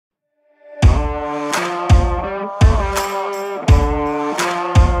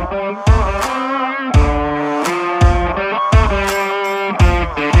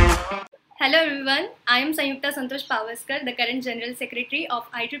Sayukta Santosh Pavaskar, the current General Secretary of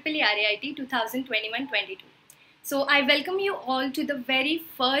IEEE RAIT 2021-22. So I welcome you all to the very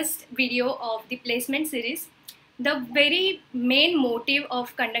first video of the placement series. The very main motive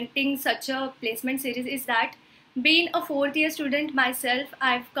of conducting such a placement series is that, being a fourth year student myself,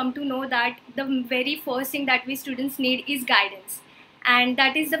 I've come to know that the very first thing that we students need is guidance. And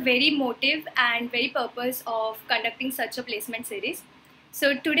that is the very motive and very purpose of conducting such a placement series.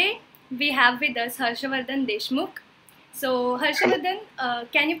 So today we have with us Harshavardhan Deshmukh. So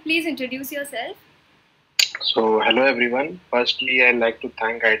Harshavardhan, can you please introduce yourself? So, hello everyone. Firstly, I'd like to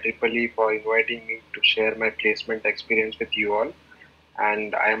thank IEEE for inviting me to share my placement experience with you all.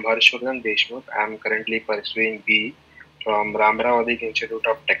 And I am Harshavardhan Deshmukh. I am currently pursuing BE from Ramravadi Institute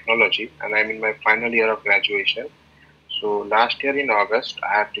of Technology, and I'm in my final year of graduation. So, last year in August,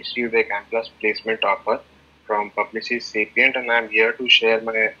 I have received a campus placement offer from Publicis Sapient, and I'm here to share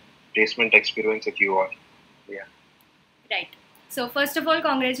my placement experience with you all. Yeah. Right. So first of all,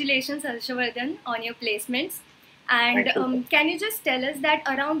 congratulations, Harshavardhan, on your placements. And can you just tell us that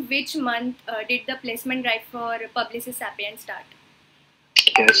around which month did the placement drive for Publicis Sapient start?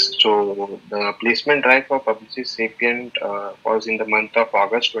 Yes, so the placement drive for Publicis Sapient was in the month of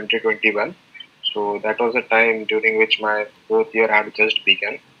August 2021. So that was a time during which my fourth year had just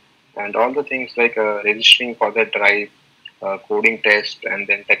begun. And all the things like registering for the drive, coding test, and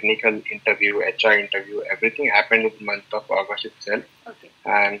then technical interview, HR interview, everything happened in the month of August itself. Okay.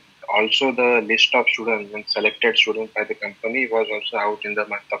 And also the list of students and selected students by the company was also out in the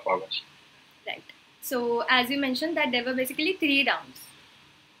month of August. Right. So as you mentioned that there were basically 3 rounds.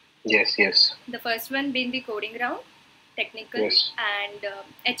 Yes, yes. The first one being the coding round, technical, yes. and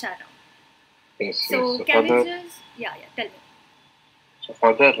HR round. Yes, so, yes. So can you just, tell me. So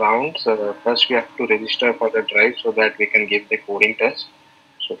for the rounds, first we have to register for the drive so that we can give the coding test.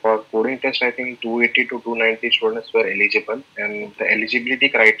 So for coding test, I think 280 to 290 students were eligible, and the eligibility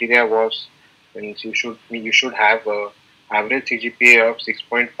criteria was means you should have a average CGPA of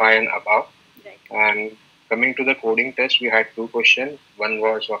 6.5 and above. Right. And coming to the coding test, we had 2 questions. One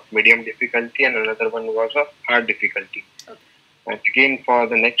was of medium difficulty, and another one was of hard difficulty. Okay. And again, for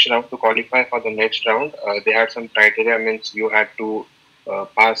the next round, to qualify for the next round, they had some criteria. Means you had to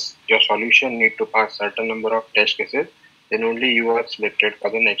pass your solution, need to pass certain number of test cases, then only you are selected for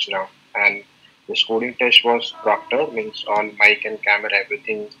the next round. And the coding test was proctored, means all mic and camera,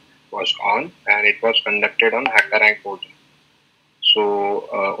 everything was on, and it was conducted on HackerRank portal. So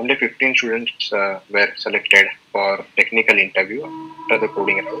only 15 students were selected for technical interview after the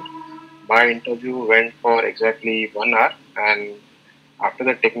coding round. My interview went for exactly 1 hour, and after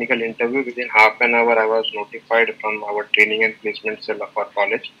the technical interview, within half an hour, I was notified from our training and placement cell of our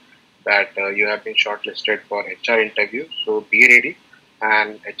college that you have been shortlisted for HR interview. So be ready.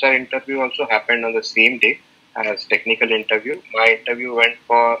 And HR interview also happened on the same day as technical interview. My interview went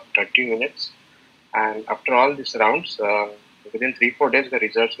for 30 minutes. And after all these rounds, within 3-4 days, the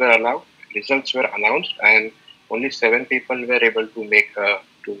results were announced, and only 7 people were able to make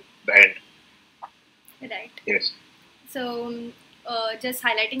to the end. Right. Yes. So just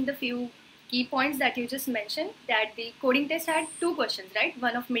highlighting the few key points that you just mentioned, that the coding test had 2 questions, right?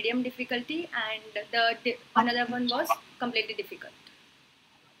 One of medium difficulty and another one was completely difficult.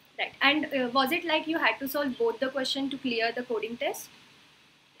 Right. And was it like you had to solve both the question to clear the coding test?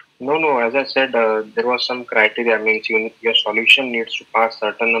 No. As I said, there was some criteria. Means your solution needs to pass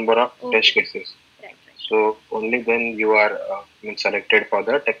certain number of test cases. Right. So only then you are selected for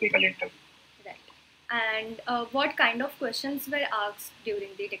the technical interview. And what kind of questions were asked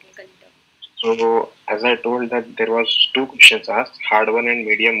during the technical interview? So as I told that there was 2 questions asked, hard one and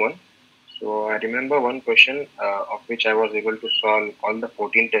medium one. So I remember one question of which I was able to solve all the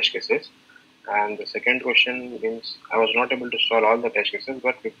 14 test cases. And the second question means I was not able to solve all the test cases,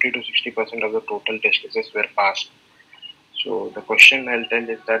 but 50 to 60% of the total test cases were passed. So the question I'll tell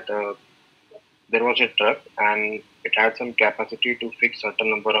is that there was a truck and it had some capacity to fix certain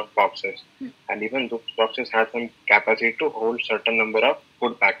number of boxes, and even those boxes had some capacity to hold certain number of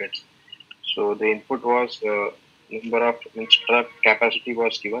food packets. So the input was number of truck capacity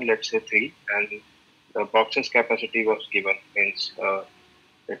was given, let's say 3, and the boxes capacity was given, means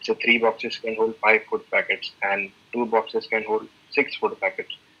let's say 3 boxes can hold 5 food packets and 2 boxes can hold 6 food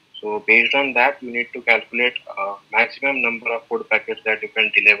packets. So based on that, you need to calculate maximum number of food packets that you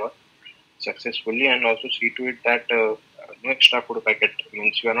can deliver successfully, and also see to it that no extra food packet,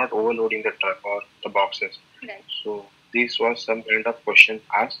 means you are not overloading the truck or the boxes. Right. So this was some kind of question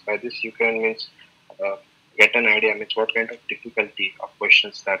asked. By this you can get an idea what kind of difficulty of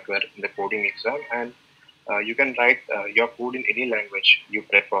questions that were in the coding exam, and you can write your code in any language you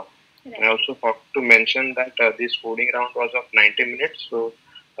prefer. I also forgot to mention that this coding round was of 90 minutes, so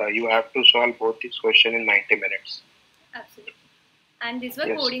you have to solve both these questions in 90 minutes. Absolutely. And these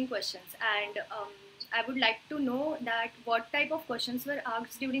were coding questions. And I would like to know that what type of questions were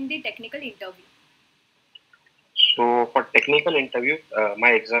asked during the technical interview. So for technical interview,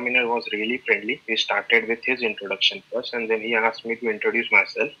 my examiner was really friendly. He started with his introduction first, and then he asked me to introduce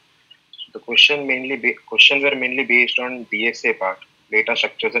myself. So the questions were mainly based on DSA part, data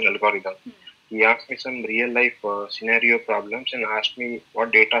structures and algorithm. He asked me some real life scenario problems and asked me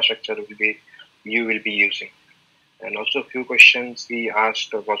what data structure you will be using. And also a few questions he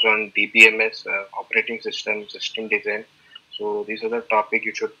asked was on DBMS, operating system design. So these are the topic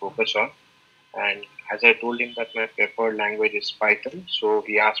you should focus on. And as I told him that my preferred language is Python, so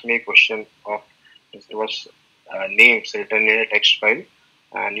he asked me a question of there was names written in a text file,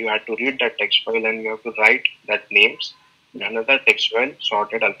 and you had to read that text file and you have to write that names in another text file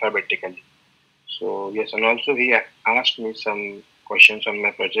sorted alphabetically. So yes, and also he asked me some questions on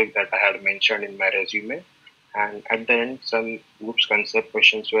my project that I had mentioned in my resume, and at the end some groups concept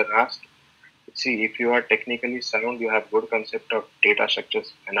questions were asked. See, if you are technically sound, you have good concept of data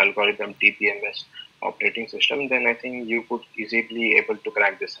structures and algorithm, DBMS, operating system, then I think you could easily able to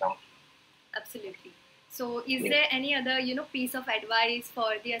crack this round. Absolutely. So is there any other, piece of advice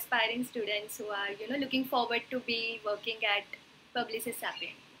for the aspiring students who are, looking forward to be working at Publicis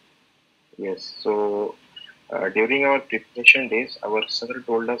Sapient? Yes. So during our preparation days, our sir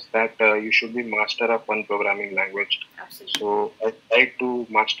told us that you should be master of one programming language. Absolutely. So I tried to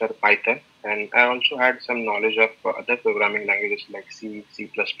master Python, and I also had some knowledge of other programming languages like C,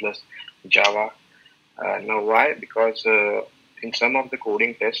 C++, Java. Now why? Because in some of the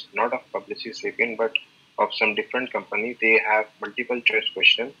coding tests, not of Publicis Sapient, but of some different company, they have multiple choice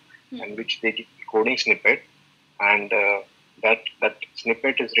question, and which they give coding snippet, and that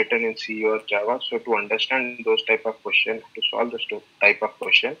snippet is written in C or Java. So to understand those type of question, to solve this type of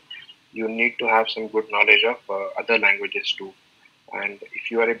question, you need to have some good knowledge of other languages too. And if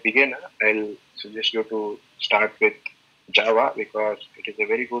you are a beginner, I'll suggest you to start with Java because it is a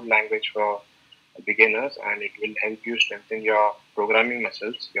very good language for beginners and it will help you strengthen your programming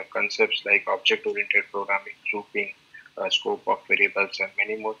muscles, your concepts like object-oriented programming, grouping, scope of variables, and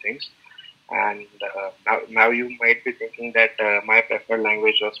many more things. And now you might be thinking that my preferred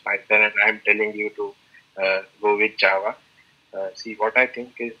language was Python and I'm telling you to go with Java. See, what I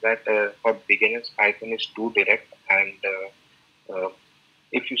think is that for beginners, Python is too direct. And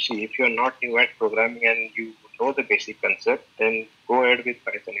if you're not new at programming and you know the basic concept, then go ahead with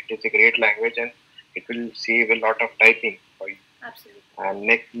Python. It is a great language and it will save a lot of typing for you. Absolutely. And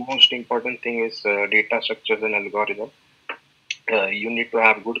next most important thing is data structures and algorithm. You need to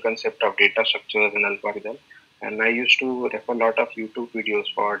have good concept of data structures and algorithm. And I used to refer a lot of YouTube videos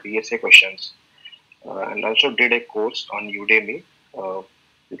for DSA questions. And also did a course on Udemy.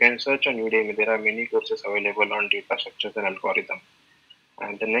 You can search on Udemy. There are many courses available on data structures and algorithm.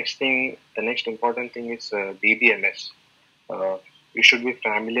 And the next important thing is DBMS. You should be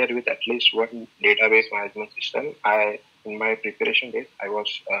familiar with at least one database management system. In my preparation days, I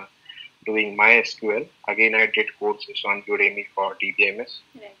was doing MySQL. Again, I did courses on Udemy for DBMS.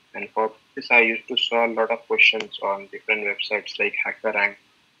 Right. And for this, I used to solve a lot of questions on different websites like HackerRank,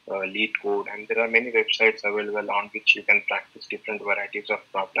 LeetCode, and there are many websites available on which you can practice different varieties of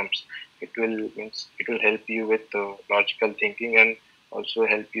problems. It will help you with logical thinking and also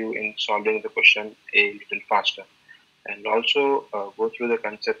help you in solving the question a little faster. And also go through the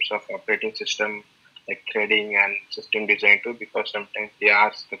concepts of operating system like threading and system design too, because sometimes they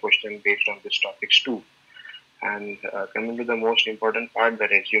ask the question based on these topics too. And coming to the most important part, the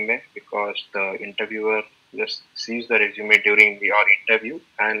resume, because the interviewer just sees the resume during your interview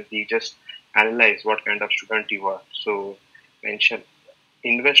and he just analyze what kind of student you are. So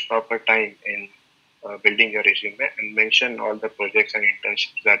invest proper time in building your resume and mention all the projects and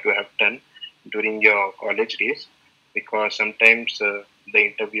internships that you have done during your college days, because sometimes the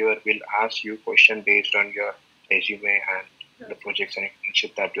interviewer will ask you question based on your resume and the projects and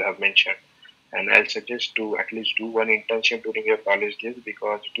internship that you have mentioned. And I'll suggest to at least do one internship during your college days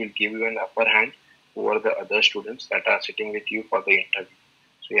because it will give you an upper hand over the other students that are sitting with you for the interview.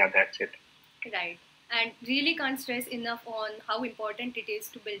 So yeah, that's it. Right. And really can't stress enough on how important it is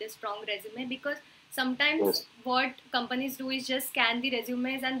to build a strong resume, because sometimes what companies do is just scan the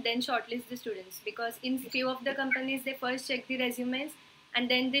resumes and then shortlist the students, because in few of the companies they first check the resumes and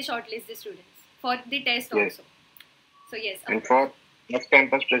then they shortlist the students for the test also. So yes. And for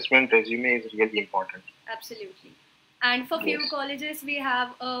off-campus placement, resume is really important. Absolutely. And for few Yes. colleges, we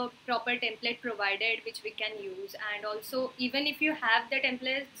have a proper template provided which we can use. And also, even if you have the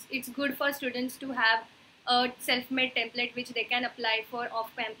templates, it's good for students to have a self-made template which they can apply for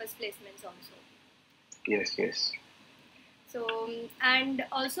off-campus placements also. Yes. Yes. So, and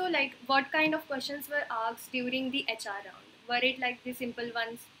also, like, what kind of questions were asked during the HR round? Were it like the simple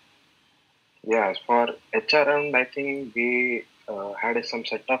ones? Yeah. For HR round, I think we had some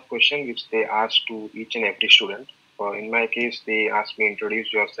set of questions which they asked to each and every student. For in my case, they asked me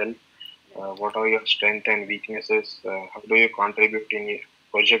introduce yourself. Right. What are your strengths and weaknesses? How do you contribute in a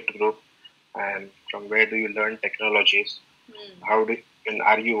project group? And from where do you learn technologies? Hmm. How do and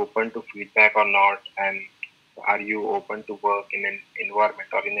are you open to feedback or not? And are you open to work in an environment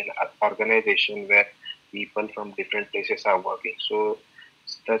or in an organization where people from different places are working? So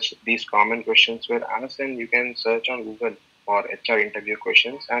such these common questions were asked, and you can search on Google for HR interview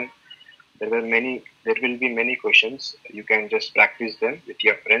questions, and there will be many questions. You can just practice them with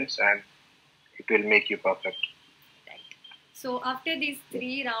your friends, and it will make you perfect. Right. So, after these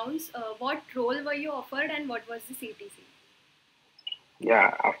three rounds, what role were you offered and what was the CTC?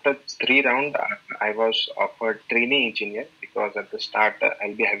 Yeah, after three round, I was offered training engineer because at the start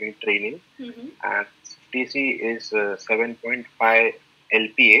I'll be having training, Mm-hmm. and TC is 7.5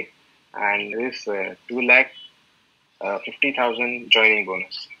 LPA, and there is 2 lakh 50,000 joining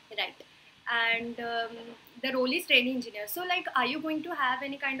bonus. Right. And the role is training engineer. So, like, are you going to have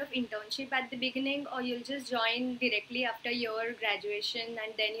any kind of internship at the beginning, or you'll just join directly after your graduation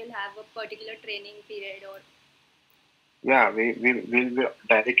and then you'll have a particular training period? Or Yeah, will be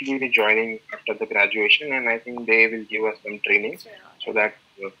directly be joining after the graduation, and I think they will give us some training so, so that,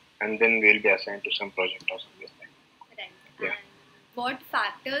 and then we'll be assigned to some project or something. right. Yeah. And what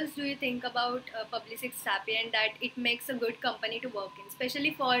factors do you think about Publicis Sapient that it makes a good company to work in,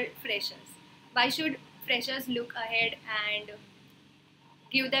 especially for freshers? Why should freshers look ahead and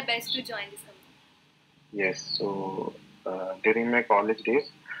give their best to join this company? Yes. So during my college days,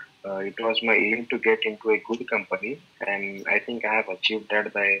 it was my aim to get into a good company, and I think I have achieved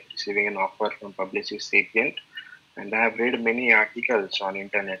that by receiving an offer from Publicis Sapient. And I have read many articles on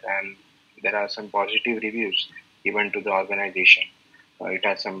internet, and there are some positive reviews given to the organization. It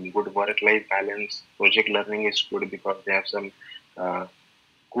has some good work-life balance. Project learning is good because they have some uh,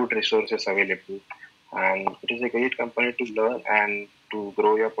 good resources available, and it is a great company to learn and to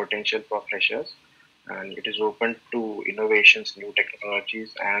grow your potential for freshers. And it is open to innovations, new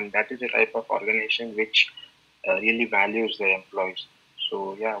technologies, and that is the type of organization which really values their employees.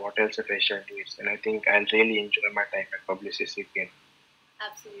 So yeah, what else a fresher needs? And I think I'll really enjoy my time at Publicis Sapient.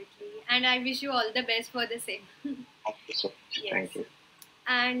 Absolutely. And I wish you all the best for the same. Thank you so much. Yes. Thank you.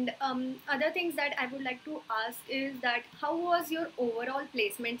 And other things that I would like to ask is that how was your overall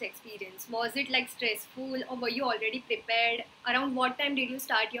placements experience? Was it like stressful or were you already prepared? Around what time did you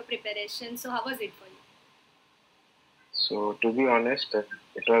start your preparation? So how was it for you? So to be honest,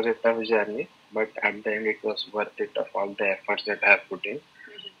 it was a tough journey, but at the end it was worth it of all the efforts that I have put in.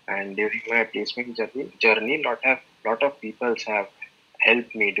 And during my placement journey, lot of people have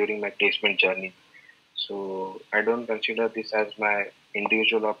helped me during my placement journey. So I don't consider this as my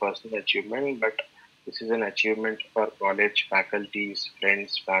individual or personal achievement, but this is an achievement for college, faculties,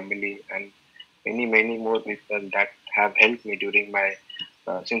 friends, family, and many more people that have helped me during my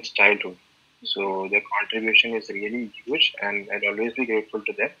since childhood. So their contribution is really huge, and I'll always be grateful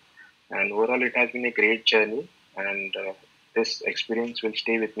to them. And overall, it has been a great journey, and this experience will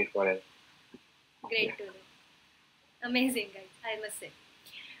stay with me forever. Yeah. Great to know. Amazing, guys, I must say.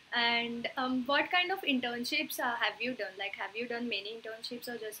 And what kind of internships have you done? Like, have you done many internships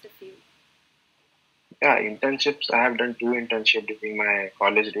or just a few? Yeah, internships. I have done 2 internships during my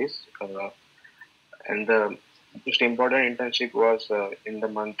college days, and the most important internship was in the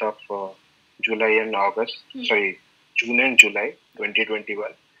month of July and August. Sorry, June and July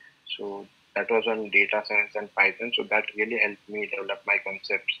 2021. So that was on data science and Python. So that really helped me develop my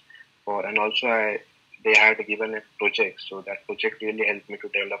concepts for, and also they had given a project. So that project really helped me to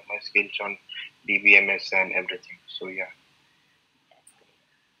develop my skills on DBMS and everything. So yeah. That's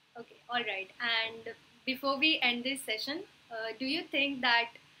great. Okay, all right. And before we end this session, do you think that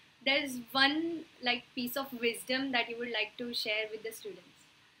there's one like piece of wisdom that you would like to share with the students?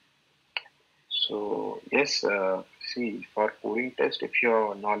 So yes, see, for coding test, if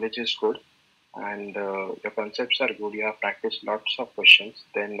your knowledge is good and your concepts are good, you have practiced lots of questions,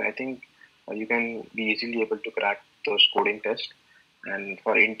 then I think you can be easily able to crack those coding tests. And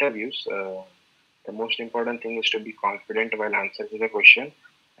for interviews, the most important thing is to be confident while answering the question.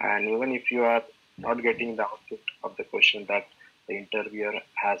 And even if you are not getting the output of the question that the interviewer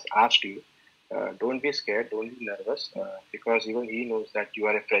has asked you, don't be scared, don't be nervous, because even he knows that you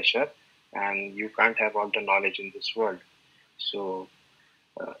are a fresher and you can't have all the knowledge in this world. So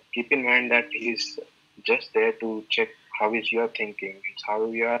keep in mind that he's just there to check how is your thinking, it's how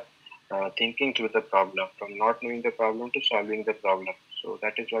you are thinking through the problem, from not knowing the problem to solving the problem. So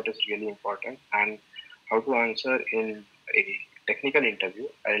that is what is really important. And how to answer in a technical interview,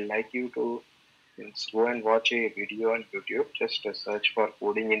 I'd like you to go and watch a video on YouTube. Just search for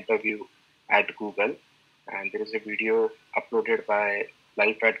coding interview at Google, and there is a video uploaded by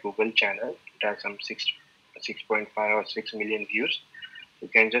Live at Google channel. It has some 6.5 or 6 million views. You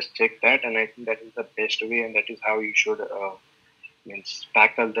can just check that, and I think that is the best way, and that is how you should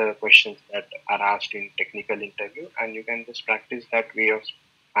tackle the questions that are asked in technical interview, and you can just practice that way of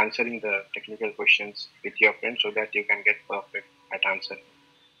answering the technical questions with your friends so that you can get perfect at answering.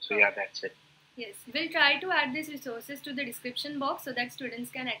 So yeah, that's it. Yes, we'll try to add these resources to the description box so that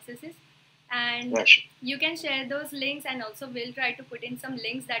students can access it. And Yeah, sure. you can share those links, and also we'll try to put in some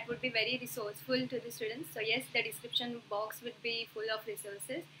links that would be very resourceful to the students. So yes, the description box would be full of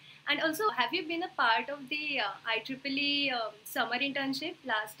resources. And also, have you been a part of the IEEE summer internship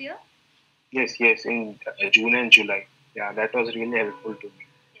last year? Yes, in June and July. Yeah, that was really helpful to me.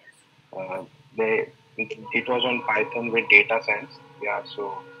 Yes. It was on Python with data science. Yeah,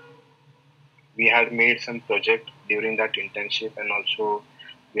 so we had made some project during that internship, and also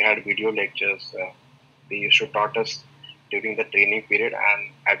we had video lectures. They used to taught us during the training period,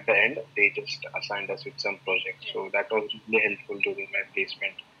 and at the end they just assigned us with some projects. So that was really helpful during my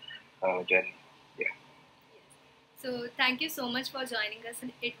placement journey. Yeah. So thank you so much for joining us.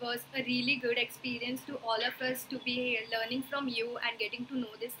 It was a really good experience to all of us to be learning from you and getting to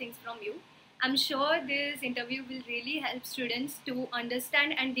know these things from you. I'm sure this interview will really help students to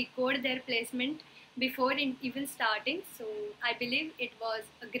understand and decode their placement before even starting. So I believe it was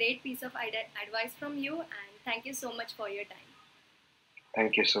a great piece of advice from you, and thank you so much for your time.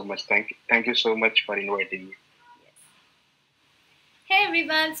 Thank you so much. Thank you so much for inviting me. Hey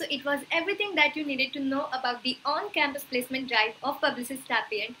everyone, so it was everything that you needed to know about the on-campus placement drive of Publicis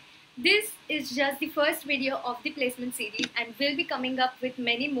Sapient. This is just the first video of the placement series, and we'll be coming up with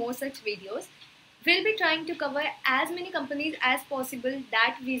many more such videos. We'll be trying to cover as many companies as possible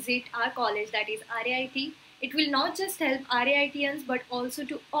that visit our college, that is RAIT. It will not just help RAITians but also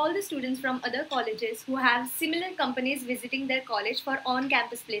to all the students from other colleges who have similar companies visiting their college for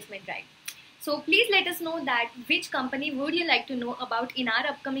on-campus placement drive. So please let us know that which company would you like to know about in our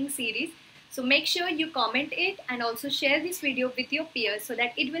upcoming series. So make sure you comment it and also share this video with your peers so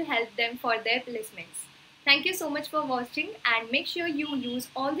that it will help them for their placements. Thank you so much for watching, and make sure you use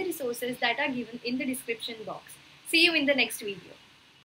all the resources that are given in the description box. See you in the next video.